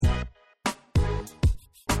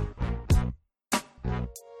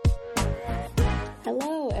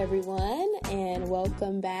everyone, and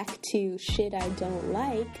welcome back to Shit I Don't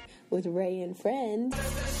Like with Ray and Friends.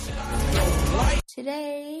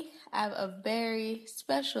 Today, I have a very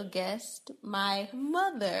special guest, my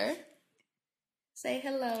mother. Say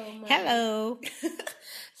hello, Mom. Hello.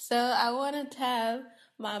 So I wanted to have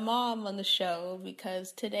my mom on the show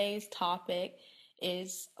because today's topic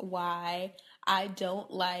is why I don't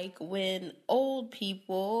like when old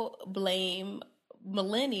people blame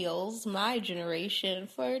millennials, my generation,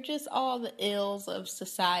 for just all the ills of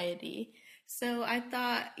society. So I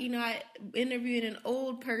thought, I interviewing an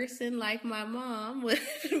old person like my mom would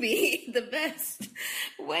be the best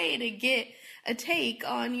way to get a take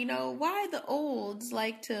on, why the olds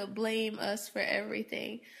like to blame us for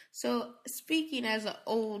everything. So speaking as an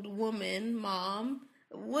old woman, Mom,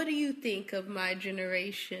 what do you think of my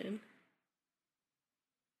generation?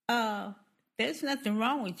 There's nothing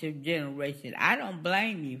wrong with your generation. I don't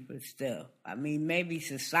blame you for stuff. I mean, maybe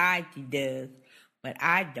society does, but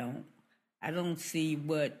I don't. I don't see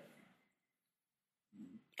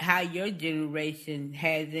how your generation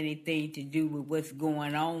has anything to do with what's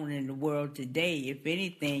going on in the world today. If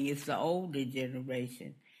anything, it's the older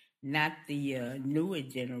generation, not the newer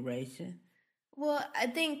generation. Well, I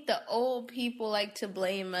think the old people like to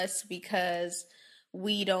blame us because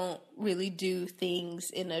we don't really do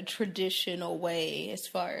things in a traditional way as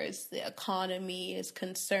far as the economy is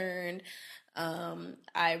concerned.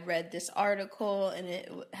 I read this article and it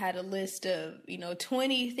had a list of,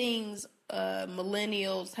 20 things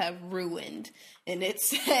millennials have ruined. And it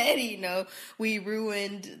said, we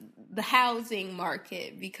ruined the housing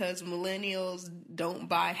market because millennials don't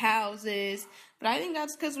buy houses. But I think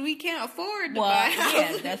that's because we can't afford to buy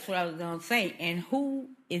houses. Yeah, that's what I was going to say. And who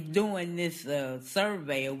is doing this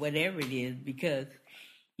survey or whatever it is? Because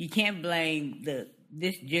you can't blame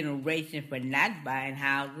this generation for not buying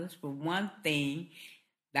houses. For one thing,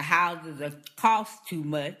 the houses cost too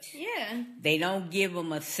much. Yeah. They don't give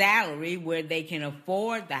them a salary where they can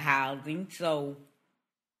afford the housing. So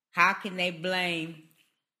how can they blame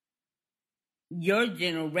your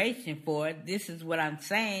generation for it? This is what I'm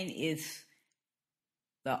saying is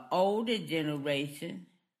the older generation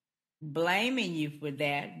blaming you for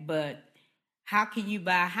that. But how can you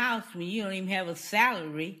buy a house when you don't even have a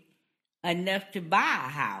salary enough to buy a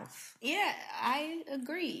house? Yeah, I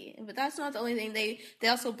agree. But that's not the only thing. They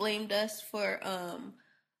also blamed us for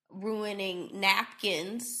ruining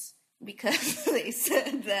napkins because they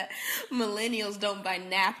said that millennials don't buy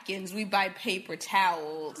napkins. We buy paper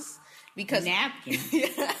towels. Because napkins?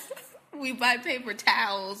 Yeah, we buy paper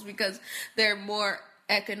towels because they're more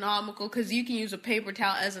economical because you can use a paper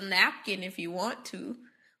towel as a napkin if you want to.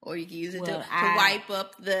 Or you can use it to wipe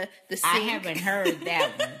up the sink. I haven't heard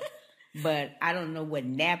that one. But I don't know what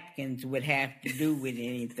napkins would have to do with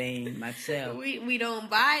anything myself. We don't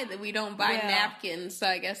buy napkins, so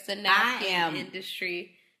I guess the napkin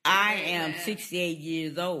industry. I am 68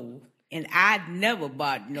 years old, and I never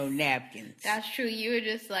bought no napkins. That's true. You would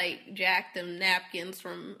just jack them napkins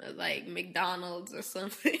from McDonald's or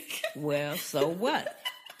something. Well, so what?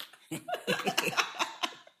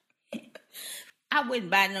 I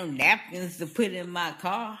wouldn't buy no napkins to put in my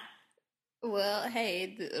car. Well,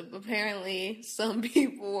 hey, apparently some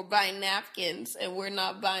people were buying napkins and we're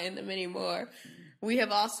not buying them anymore. We have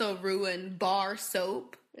also ruined bar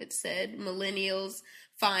soap. It said millennials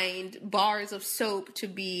find bars of soap to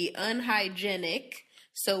be unhygienic,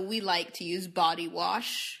 so we like to use body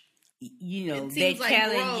wash. They're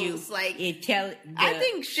telling gross. I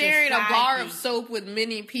think sharing a bar of soap with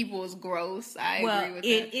many people is gross. I agree with that.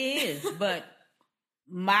 It is, but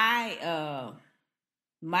my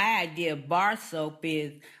idea of bar soap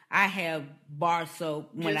is I have bar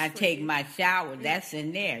soap when I take my shower. That's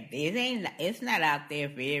in there. It's not out there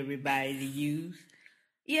for everybody to use.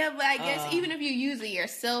 Yeah, but I guess even if you use it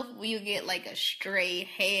yourself, you get a stray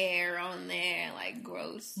hair on there,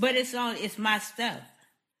 gross. But it's my stuff.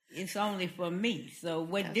 It's only for me. So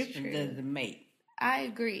what difference does it make? I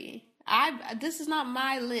agree. This is not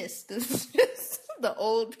my list. This is just the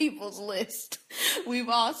old people's list. We've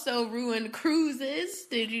also ruined cruises.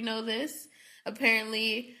 Did you know this?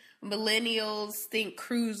 Apparently, millennials think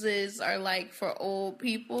cruises are for old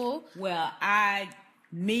people. Well,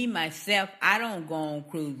 myself, I don't go on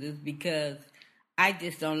cruises because I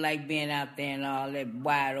just don't like being out there in all that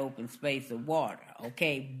wide open space of water.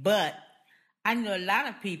 Okay, but I know a lot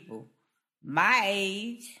of people my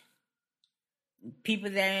age,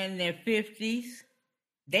 people that are in their 50s,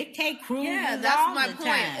 they take cruises all the time. Yeah, that's my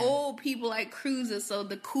point. Old people like cruises, so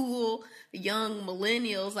the cool young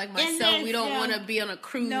millennials like myself, we don't want to be on a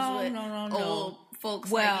cruise with old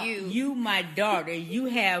folks like you. Well, you, my daughter, you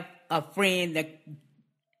have a friend that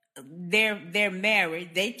they're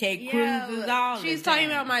married. They take cruises all the time. She's talking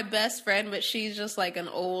about my best friend, but she's just like an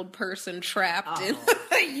old person trapped in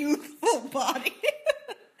a youthful body.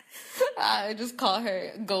 I just call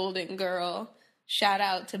her Golden Girl. Shout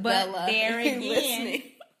out to Bella. There again,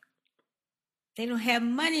 they don't have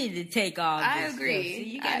money to take all this I agree. Stuff. So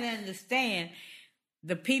you got to understand,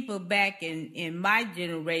 the people back in my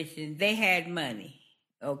generation, they had money.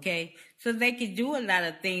 Okay, so they could do a lot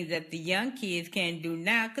of things that the young kids can't do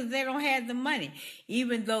now because they don't have the money.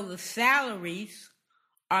 Even though the salaries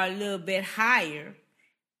are a little bit higher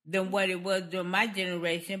than what it was during my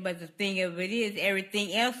generation, but the thing of it is,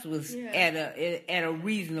 everything else was at a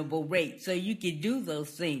reasonable rate, so you could do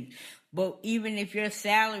those things. But even if your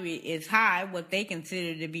salary is high, what they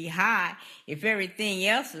consider to be high, if everything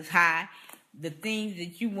else is high, the things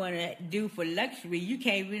that you want to do for luxury, you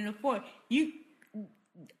can't even afford.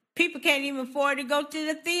 People can't even afford to go to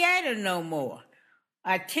the theater no more.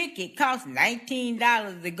 A ticket costs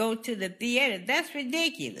 $19 to go to the theater. That's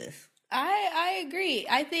ridiculous. I agree.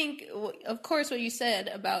 I think, of course, what you said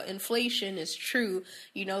about inflation is true.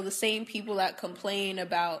 You know, the same people that complain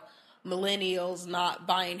about millennials not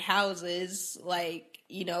buying houses, like,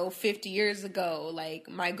 50 years ago, like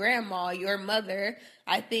my grandma, your mother,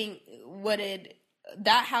 I think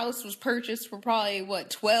that house was purchased for probably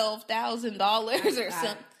 $12,000 or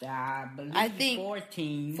something. I think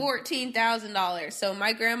 $14,000. So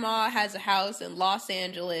my grandma has a house in Los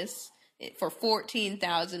Angeles for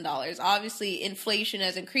 $14,000. Obviously, inflation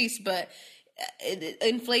has increased, but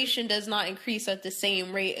inflation does not increase at the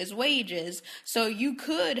same rate as wages. So you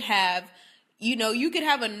could have. You could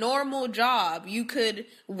have a normal job. You could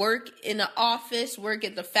work in an office, work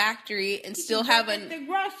at the factory, and still have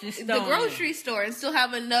the grocery store, and still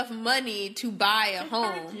have enough money to buy a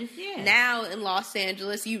home. Now in Los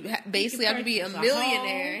Angeles, you basically have to be a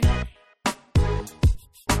millionaire.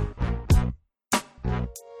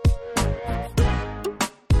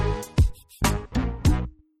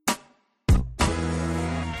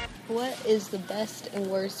 What is the best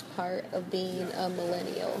and worst part of being a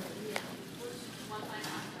millennial?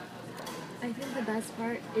 I think the best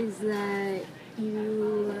part is that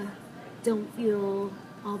you don't feel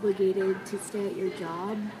obligated to stay at your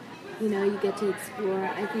job. You get to explore.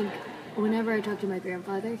 I think whenever I talk to my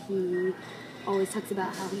grandfather, he always talks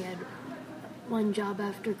about how he had one job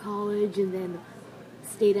after college and then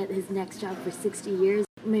stayed at his next job for 60 years.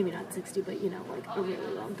 Maybe not 60, but, like a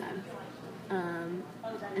really long time. And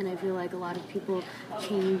I feel like a lot of people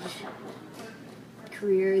change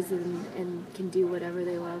careers and can do whatever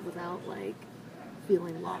they love without like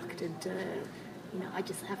feeling locked into I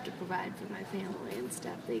just have to provide for my family and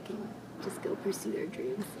stuff. They can just go pursue their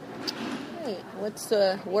dreams. Right. What's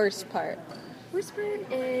the worst part? Worst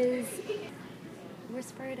part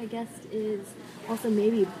I guess is also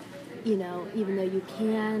maybe even though you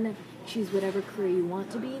can choose whatever career you want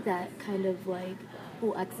to be, that kind of like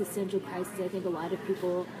whole existential crisis. I think a lot of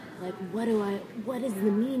people like, what is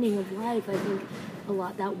the meaning of life? I think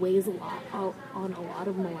that weighs a lot on a lot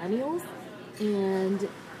of millennials, and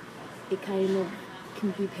it kind of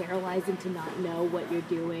can be paralyzing to not know what you're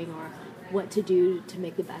doing or what to do to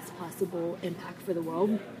make the best possible impact for the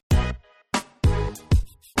world.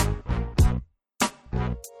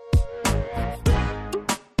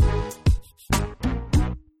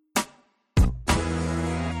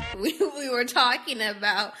 We were talking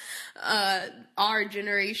about our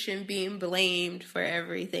generation being blamed for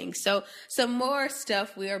everything. So some more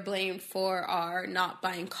stuff we are blamed for are not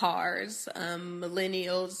buying cars.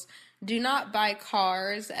 Millennials do not buy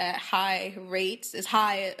cars at high rates, as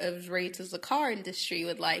high of rates as the car industry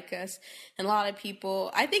would like us. And a lot of people,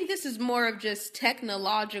 I think this is more of just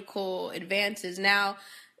technological advances. Now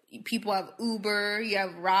people have Uber, you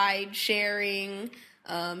have ride sharing.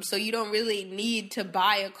 So you don't really need to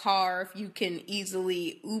buy a car if you can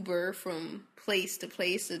easily Uber from place to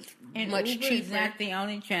place. It's much Uber cheaper. Is not the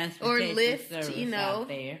only transportation or Lyft, service out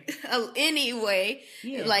there. Anyway,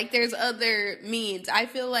 like there's other means. I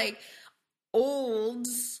feel like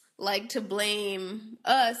olds like to blame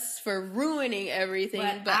us for ruining everything.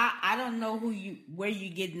 But I don't know where you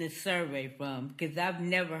getting this survey from, because I've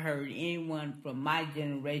never heard anyone from my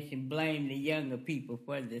generation blame the younger people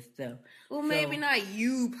for this stuff. Well, maybe not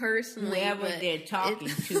you personally. Whoever they're talking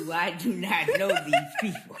to, I do not know these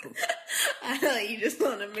people. You just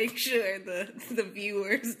want to make sure the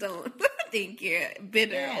viewers don't think you're a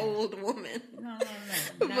bitter old woman. No,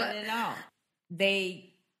 not at all. They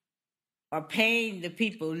are paying the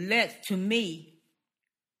people less. To me,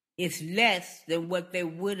 it's less than what they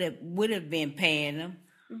would have been paying them.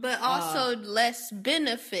 But also less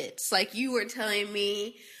benefits. Like you were telling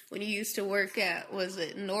me when you used to work at, was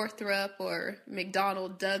it Northrop or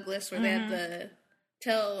McDonnell Douglas, where they had the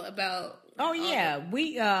tell about... Oh, yeah.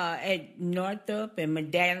 We at Northrop and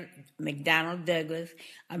McDonnell Douglas,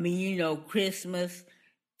 I mean, you know, Christmas,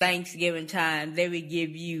 Thanksgiving time, they would give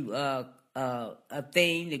you a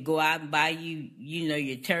thing to go out and buy you, you know,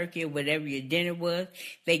 your turkey or whatever your dinner was.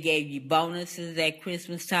 They gave you bonuses at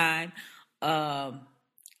Christmas time.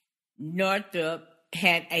 Northrop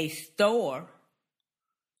had a store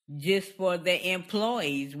just for the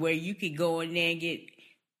employees where you could go in there and get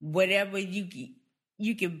whatever you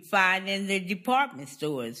can find in the department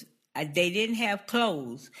stores. They didn't have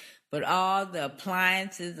clothes, but all the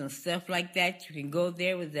appliances and stuff like that, you can go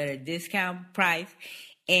there. It was at a discount price,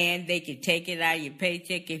 and they could take it out of your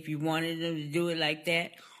paycheck if you wanted them to do it like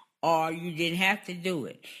that, or you didn't have to do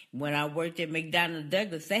it. When I worked at McDonnell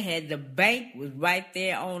Douglas, they had the bank was right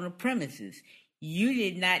there on the premises. You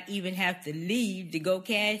did not even have to leave to go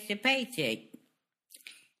cash your paycheck.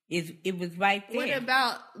 It was right there. What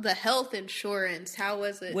about the health insurance? How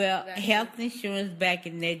was it? Well, health insurance back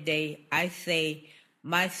in that day, I say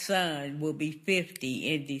my son will be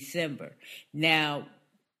 50 in December. Now,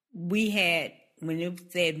 we had, when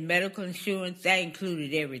it said medical insurance, that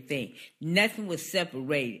included everything. Nothing was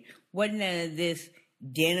separated. Wasn't none of this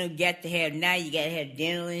dental got to have, now you got to have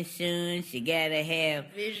dental insurance, you got to have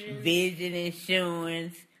vision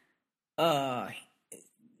insurance.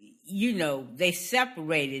 You know, they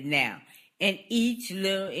separated now. And each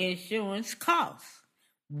little insurance costs.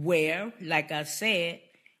 Where, like I said,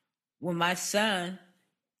 when my son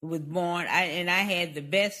was born, I had the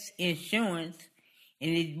best insurance,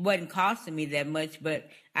 and it wasn't costing me that much, but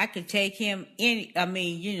I could take him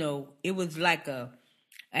you know, it was like a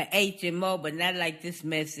HMO, but not like this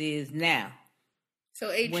mess is now. So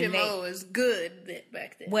HMO is good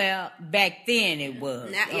back then. Well, back then it was.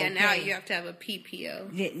 Now you have to have a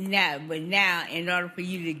PPO. Now, in order for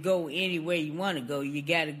you to go anywhere you want to go, you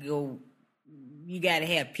got to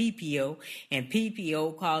have PPO, and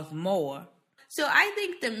PPO costs more. So I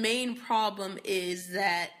think the main problem is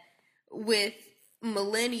that with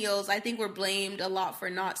millennials, I think we're blamed a lot for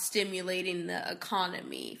not stimulating the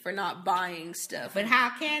economy, for not buying stuff. But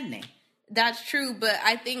how can they? That's true, but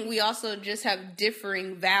I think we also just have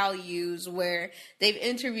differing values where they've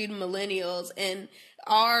interviewed millennials, and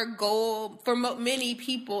our goal for many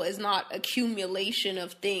people is not accumulation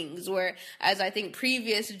of things, whereas I think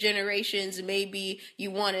previous generations, maybe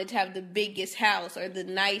you wanted to have the biggest house or the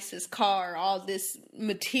nicest car, all this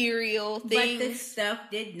material things. But this stuff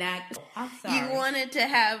did not. I'm sorry. You wanted to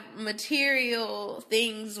have material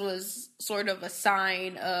things was sort of a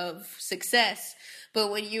sign of success. But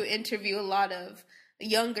when you interview a lot of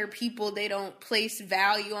younger people, they don't place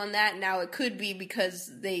value on that. Now, it could be because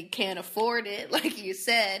they can't afford it, like you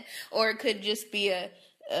said, or it could just be a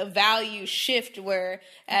value shift,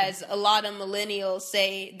 whereas a lot of millennials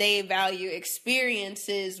say they value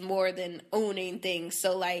experiences more than owning things.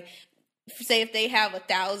 So, like, say if they have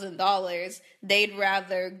 $1,000, they'd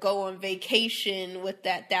rather go on vacation with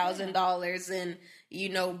that $1,000 and, you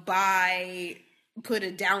know, put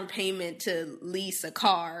a down payment to lease a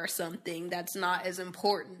car or something that's not as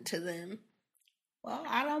important to them. Well,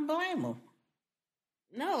 I don't blame them.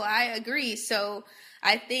 No, I agree. So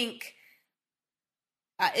I think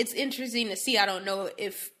it's interesting to see. I don't know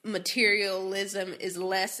if materialism is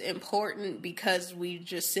less important because we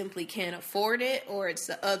just simply can't afford it, or it's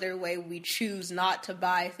the other way, we choose not to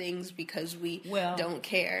buy things because we don't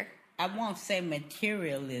care. I won't say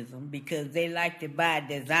materialism because they like to buy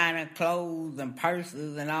designer clothes and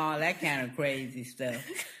purses and all that kind of crazy stuff.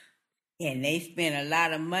 And they spend a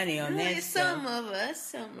lot of money on that stuff. Some of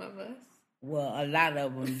us. Well, a lot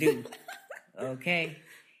of them do. Okay?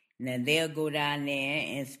 Now, they'll go down there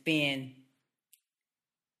and spend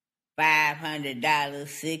 $500, $600,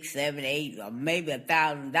 $700, $800, or maybe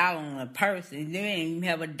 $1,000 on a purse, and they don't even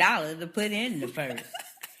have $1 to put in the purse.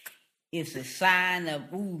 It's a sign of,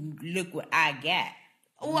 ooh, look what I got.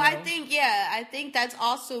 Well, I think that's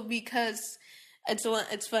also because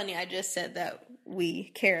it's funny. I just said that we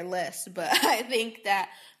care less, but I think that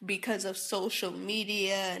because of social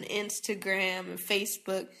media and Instagram and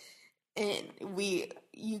Facebook, and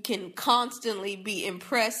you can constantly be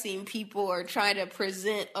impressing people or trying to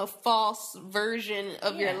present a false version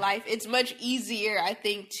of your life. It's much easier, I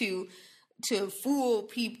think, to fool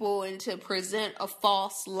people and to present a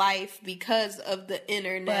false life because of the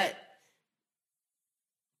internet.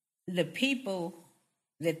 But the people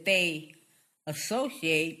that they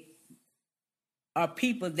associate are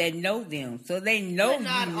people that know them, so they know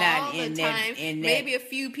you're not in that. Maybe a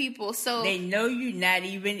few people. So they know you're not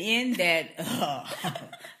even in that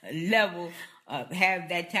level have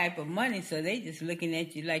that type of money, so they just looking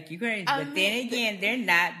at you like you crazy. But then again, they're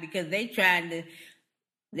not, because they trying to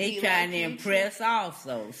impress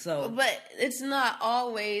also. So, but it's not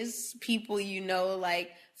always people,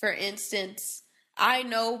 like, for instance, I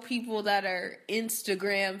know people that are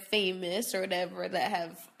Instagram famous or whatever that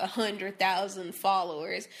have 100,000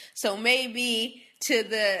 followers. So maybe to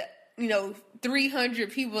the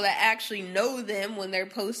 300 people that actually know them, when they're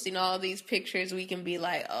posting all these pictures, we can be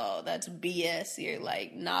like, oh, that's BS. You're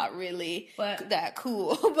like not really that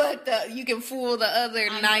cool. But you can fool the other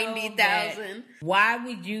 90,000. Why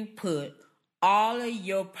would you put all of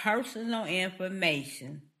your personal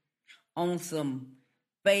information on some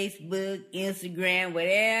Facebook, Instagram,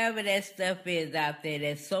 whatever that stuff is out there,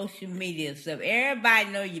 that social media stuff? Everybody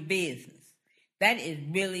know your business. That is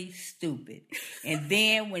really stupid. And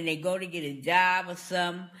then when they go to get a job or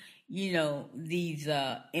something, these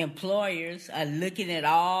employers are looking at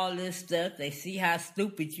all this stuff. They see how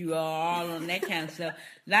stupid you are, all on that kind of stuff.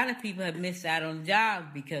 A lot of people have missed out on jobs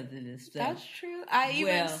because of this stuff. That's true. I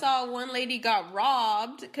even saw one lady got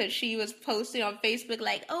robbed because she was posting on Facebook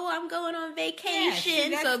like, oh, I'm going on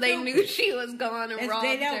vacation. So they knew she was going and robbed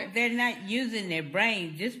her. They're not using their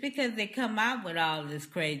brain. Just because they come out with all this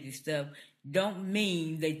crazy stuff don't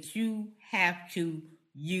mean that you have to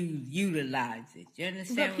utilize it. You understand what I'm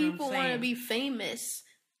saying? But people want to be famous.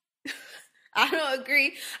 I don't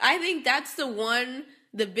agree. I think that's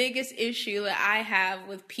the biggest issue that I have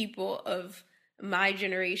with people of my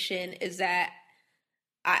generation is that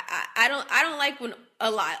I don't like when a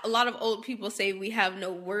lot of old people say we have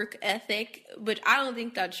no work ethic, but I don't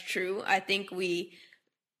think that's true. I think we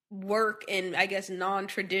work in, I guess,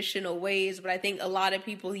 non-traditional ways, but I think a lot of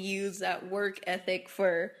people use that work ethic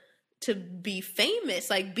to be famous.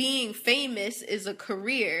 Like, being famous is a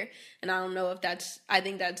career, and I don't know if I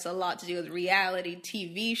think that's a lot to do with reality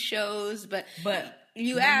TV shows, but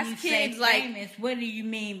you ask kids, like, famous, what do you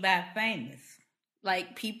mean by famous?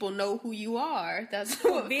 Like, people know who you are. That's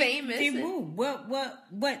what famous is.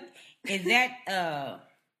 What is that?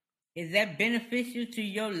 Is that beneficial to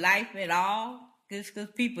your life at all? Just because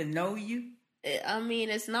people know you? I mean,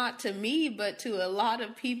 it's not to me, but to a lot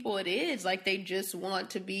of people it is. Like, they just want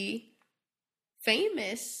to be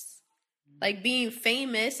famous. Like, being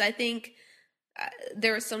famous, I think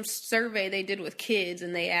there was some survey they did with kids,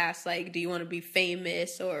 and they asked, like, do you want to be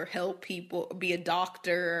famous or help people, be a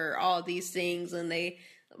doctor, or all these things? And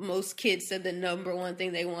most kids said the number one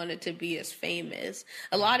thing they wanted to be is famous.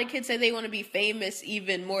 A lot of kids say they want to be famous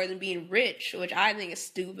even more than being rich, which I think is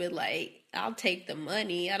stupid. Like, I'll take the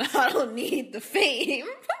money. I don't need the fame.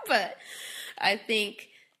 But I think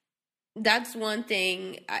that's one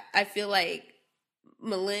thing I feel like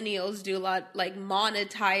millennials do a lot, like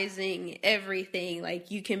monetizing everything. Like,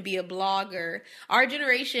 you can be a blogger. Our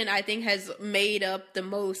generation, I think, has made up the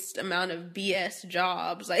most amount of BS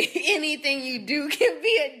jobs. Like, anything you do can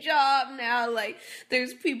be a job now. Like,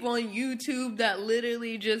 there's people on YouTube that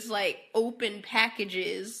literally just like open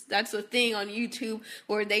packages. That's a thing on YouTube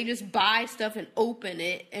where they just buy stuff and open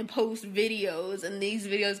it and post videos, and these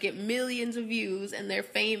videos get millions of views and they're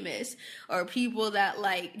famous. Or people that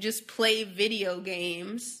like just play video games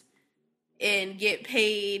and get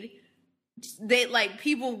paid. They, like,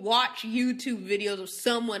 people watch YouTube videos of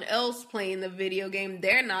someone else playing the video game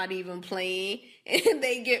they're not even playing, and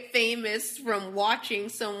they get famous from watching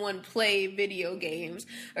someone play video games,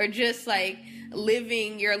 or just like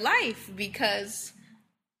living your life because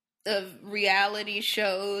of reality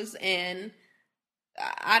shows. And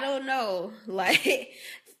I don't know, like,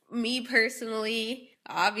 me personally,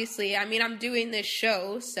 obviously, I mean, I'm doing this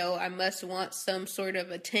show, so I must want some sort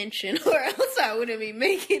of attention, or else I wouldn't be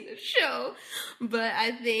making the show. But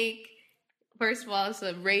I think, first of all, it's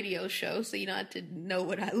a radio show, so you don't have to know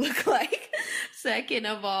what I look like. Second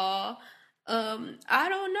of all, I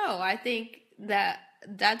don't know. I think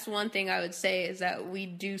that's one thing I would say, is that we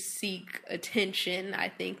do seek attention. I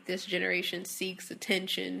think this generation seeks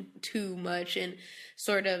attention too much, and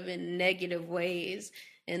sort of in negative ways.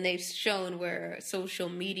 And they've shown where social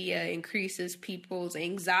media increases people's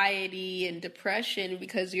anxiety and depression,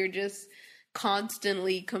 because you're just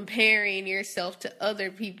constantly comparing yourself to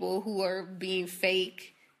other people who are being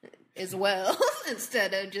fake as well.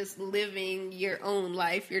 Instead of just living your own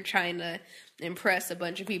life, you're trying to impress a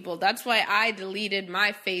bunch of people. That's why I deleted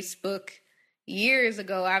my Facebook years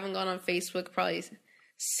ago. I haven't gone on Facebook probably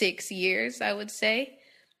 6 years, I would say,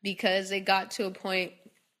 because it got to a point.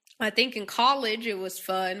 I think in college it was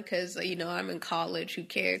fun because, I'm in college, who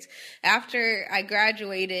cares? After I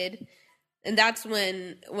graduated, and that's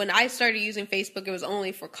when I started using Facebook, it was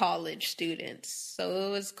only for college students. So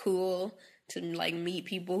it was cool to like meet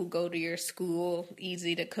people who go to your school,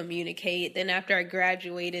 easy to communicate. Then after I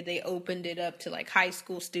graduated, they opened it up to like high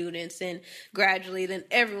school students, and gradually then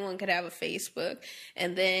everyone could have a Facebook.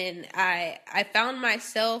 And then I found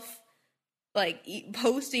myself like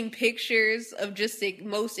posting pictures of just the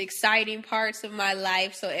most exciting parts of my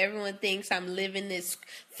life, so everyone thinks I'm living this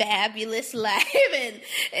fabulous life,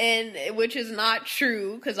 and which is not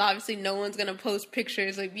true, because obviously no one's gonna post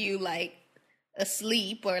pictures of you like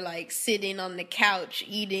asleep or like sitting on the couch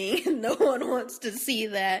eating. No one wants to see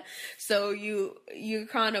that. So you're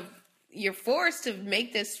forced to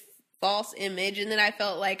make this false image. And then I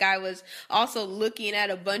felt like I was also looking at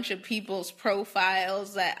a bunch of people's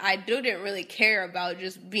profiles that I didn't really care about,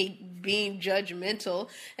 just being judgmental.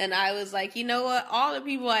 And I was like, you know what, all the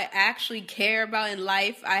people I actually care about in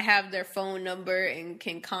life, I have their phone number and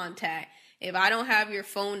can contact. If I don't have your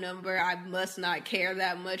phone number, I must not care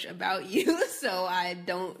that much about you, so I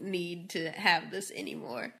don't need to have this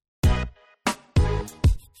anymore.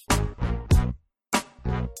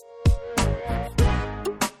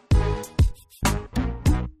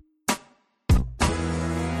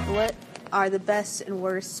 What are the best and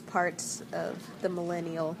worst parts of the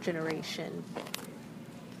millennial generation?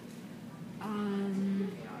 I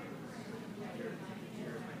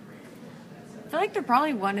feel like they're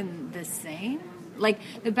probably one and the same. Like,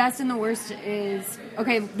 the best and the worst is,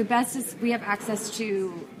 okay, the best is we have access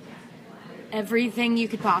to everything you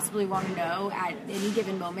could possibly want to know at any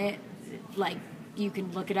given moment. Like, you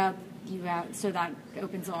can look it up, so that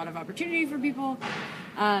opens a lot of opportunity for people.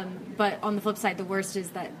 But on the flip side, the worst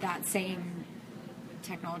is that same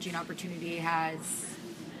technology and opportunity has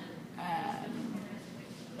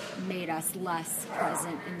made us less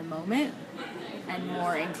present in the moment and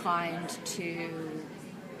more inclined to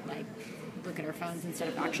like look at our phones instead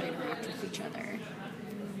of actually interact with each other.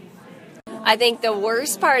 I think the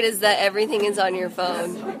worst part is that everything is on your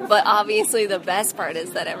phone, but obviously the best part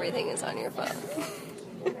is that everything is on your phone.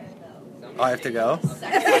 Oh, I have to go?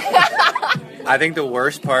 I think the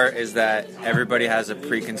worst part is that everybody has a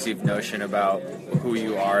preconceived notion about who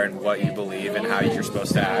you are and what you believe and how you're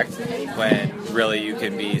supposed to act, when really you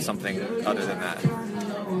can be something other than that.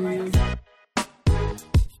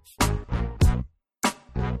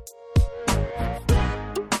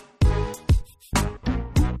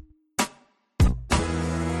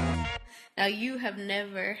 Now, you have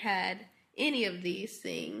never had any of these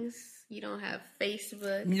things. You don't have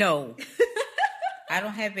Facebook. No. I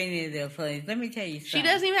don't have any of those things. Let me tell you something. She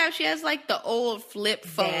doesn't even have, she has like the old flip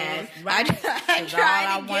phone. That's right. I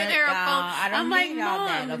tried to get her a phone. I'm like,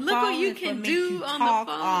 Mom, look what you can do on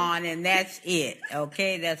the phone. On, and that's it.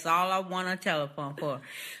 Okay? That's all I want a telephone for.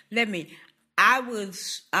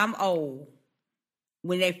 I'm old.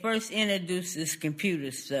 When they first introduced this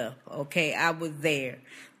computer stuff, okay, I was there.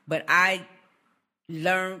 But I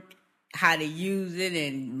learned how to use it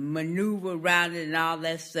and maneuver around it and all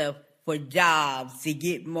that stuff for jobs to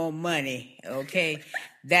get more money, okay?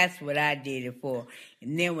 That's what I did it for.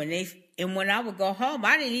 And then when I would go home,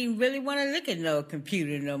 I didn't even really want to look at no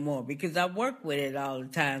computer no more because I work with it all the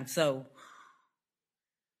time. So,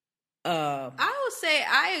 I will say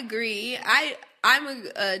I agree. I'm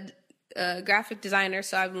a graphic designer,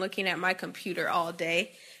 so I'm looking at my computer all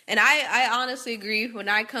day. And I honestly agree. When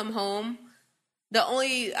I come home,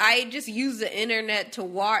 I just use the internet to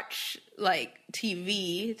watch like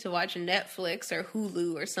TV, to watch Netflix or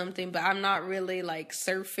Hulu or something, but I'm not really like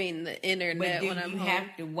surfing the internet when I'm home. But do you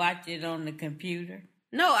have to watch it on the computer?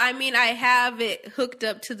 No, I mean, I have it hooked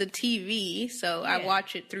up to the TV, so yeah. I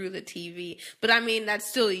watch it through the TV. But I mean, that's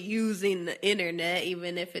still using the internet,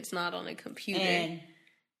 even if it's not on a computer. And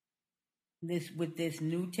with this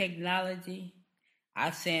new technology,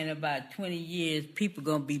 I say in about 20 years, people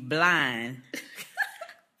going to be blind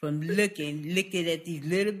from looking at these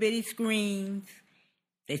little bitty screens,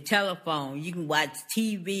 the telephone. You can watch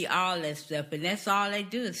TV, all that stuff, and that's all they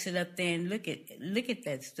do is sit up there and look at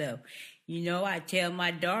that stuff. You know, I tell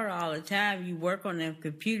my daughter all the time, you work on that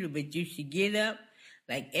computer, but you should get up,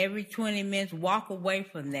 like every 20 minutes, walk away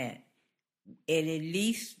from that, and at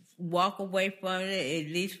least walk away from it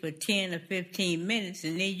at least for 10 or 15 minutes,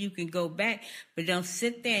 and then you can go back. But don't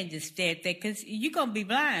sit there and just stare at that, because you're going to be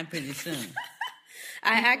blind pretty soon.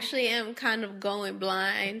 I actually am kind of going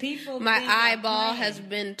blind. My eyeball has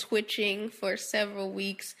been twitching for several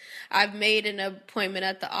weeks. I've made an appointment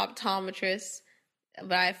at the optometrist,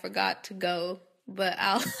 but I forgot to go. But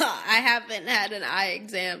I haven't had an eye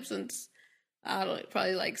exam since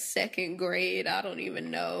probably like second grade. I don't even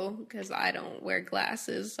know, because I don't wear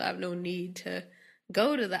glasses, so I have no need to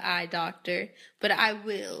go to the eye doctor. But I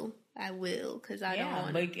will. I will, because I don't Yeah,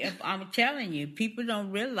 want but if I'm telling you, people don't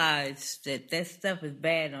realize that stuff is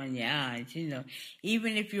bad on your eyes. You know,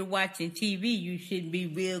 even if you're watching TV, you shouldn't be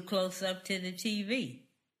real close up to the TV.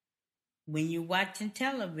 When you're watching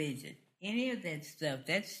television, any of that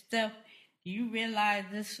stuff, you realize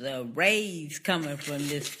this rays coming from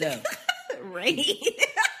this stuff. rain.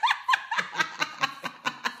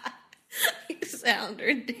 You sound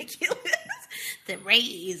ridiculous. The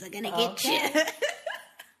rays are gonna get you.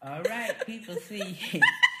 All right, people see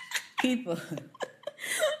people.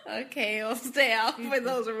 Okay, I'll stay out for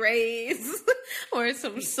those rays. Wear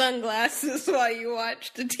some sunglasses while you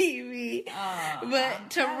watch the TV. But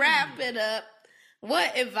to wrap it up,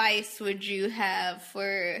 what advice would you have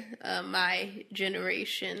for my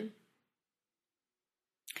generation?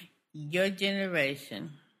 Your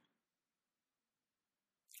generation.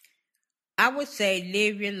 I would say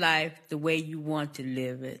live your life the way you want to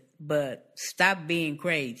live it, but stop being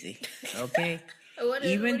crazy, okay?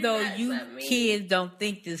 Even though you kids don't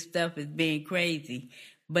think this stuff is being crazy,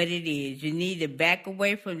 but it is. You need to back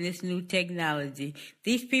away from this new technology.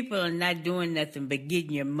 These people are not doing nothing but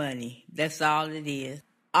getting your money. That's all it is.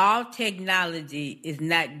 All technology is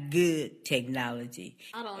not good technology.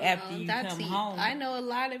 I don't After know. you come home, I know a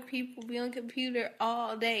lot of people be on computer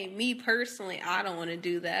all day. Me personally, I don't want to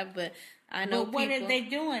do that, but I know but what people, are they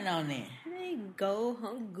doing on there? They go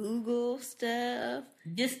on Google stuff.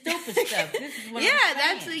 Just stupid stuff. This is what I'm saying.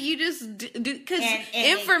 That's what you just do, because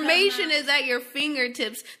information is at your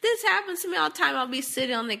fingertips. This happens to me all the time. I'll be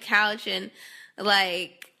sitting on the couch and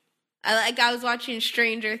I was watching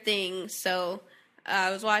Stranger Things, so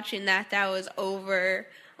I was watching that was over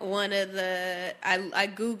one of the, I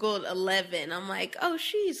Googled 11. I'm like, oh,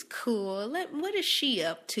 she's cool. What is she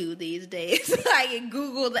up to these days? I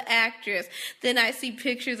Google the actress. Then I see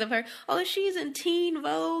pictures of her. Oh, she's in Teen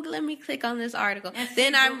Vogue. Let me click on this article.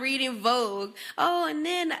 Then I'm reading Vogue. Oh, and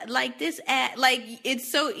then this ad,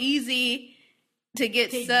 it's so easy to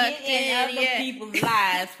get sucked in other people's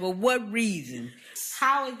lives. For what reason?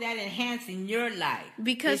 How is that enhancing your life?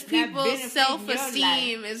 Because people's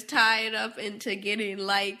self-esteem is tied up into getting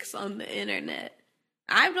likes on the internet.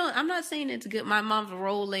 I'm not saying it's good. My mom's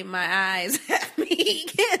rolling my eyes at me. You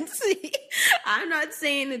can't see. I'm not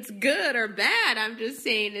saying it's good or bad. I'm just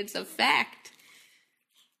saying it's a fact.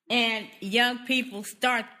 And young people,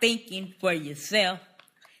 start thinking for yourself.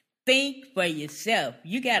 Think for yourself.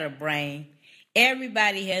 You got a brain.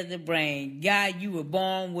 Everybody has a brain. God, you were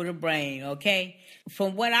born with a brain, okay?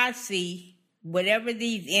 From what I see, whatever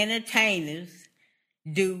these entertainers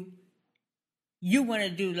do, you want to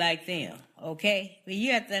do like them, okay? But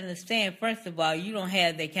you have to understand, first of all, you don't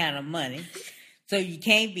have that kind of money, so you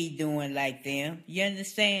can't be doing like them. You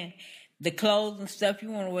understand? The clothes and stuff,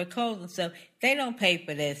 you want to wear clothes and stuff, they don't pay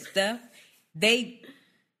for that stuff. They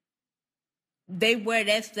wear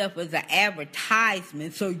that stuff as an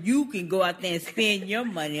advertisement so you can go out there and spend your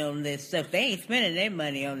money on this stuff. They ain't spending their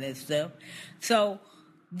money on this stuff. So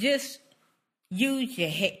just use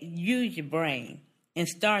your brain and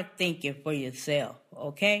start thinking for yourself,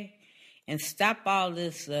 okay? And stop all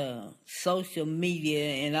this social media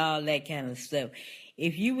and all that kind of stuff.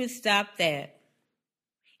 If you would stop that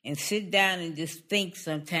and sit down and just think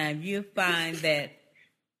sometime, you'll find that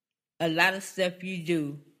a lot of stuff you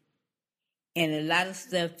do and a lot of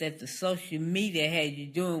stuff that the social media has you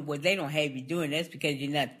doing, well, they don't have you doing, that's because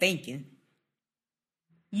you're not thinking.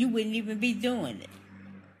 You wouldn't even be doing it.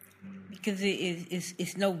 Because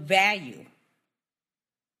it's no value.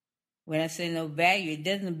 When I say no value, it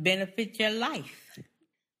doesn't benefit your life.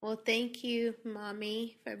 Well, thank you,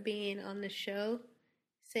 Mommy, for being on the show.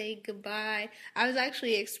 Say goodbye. I was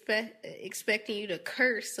actually expecting you to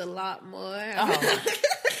curse a lot more. Oh.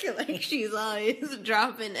 Like she's always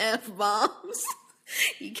dropping F-bombs.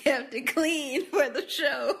 You kept it clean for the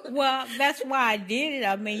show. Well, that's why I did it.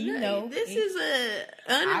 I mean, you know. This is an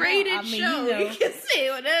unrated show. You can say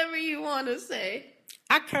whatever you want to say.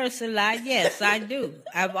 I curse a lot. Yes, I do.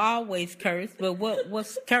 I've always cursed. But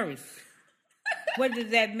what's curse? What does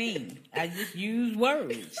that mean? I just use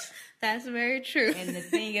words. That's very true. And the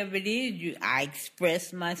thing of it is, I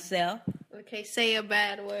express myself. Okay, say a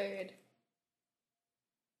bad word.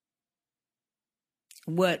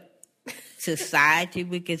 What society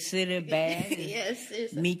would consider bad?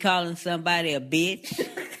 Yes. Me calling somebody a bitch.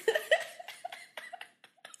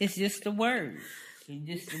 It's just a word.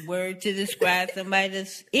 It's just a word to describe somebody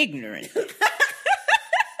that's ignorant.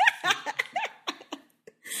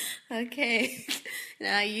 Okay.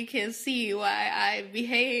 Now you can see why I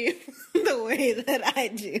behave the way that I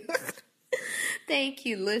do. Thank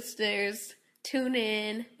you, listeners. Tune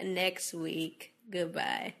in next week.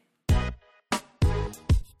 Goodbye.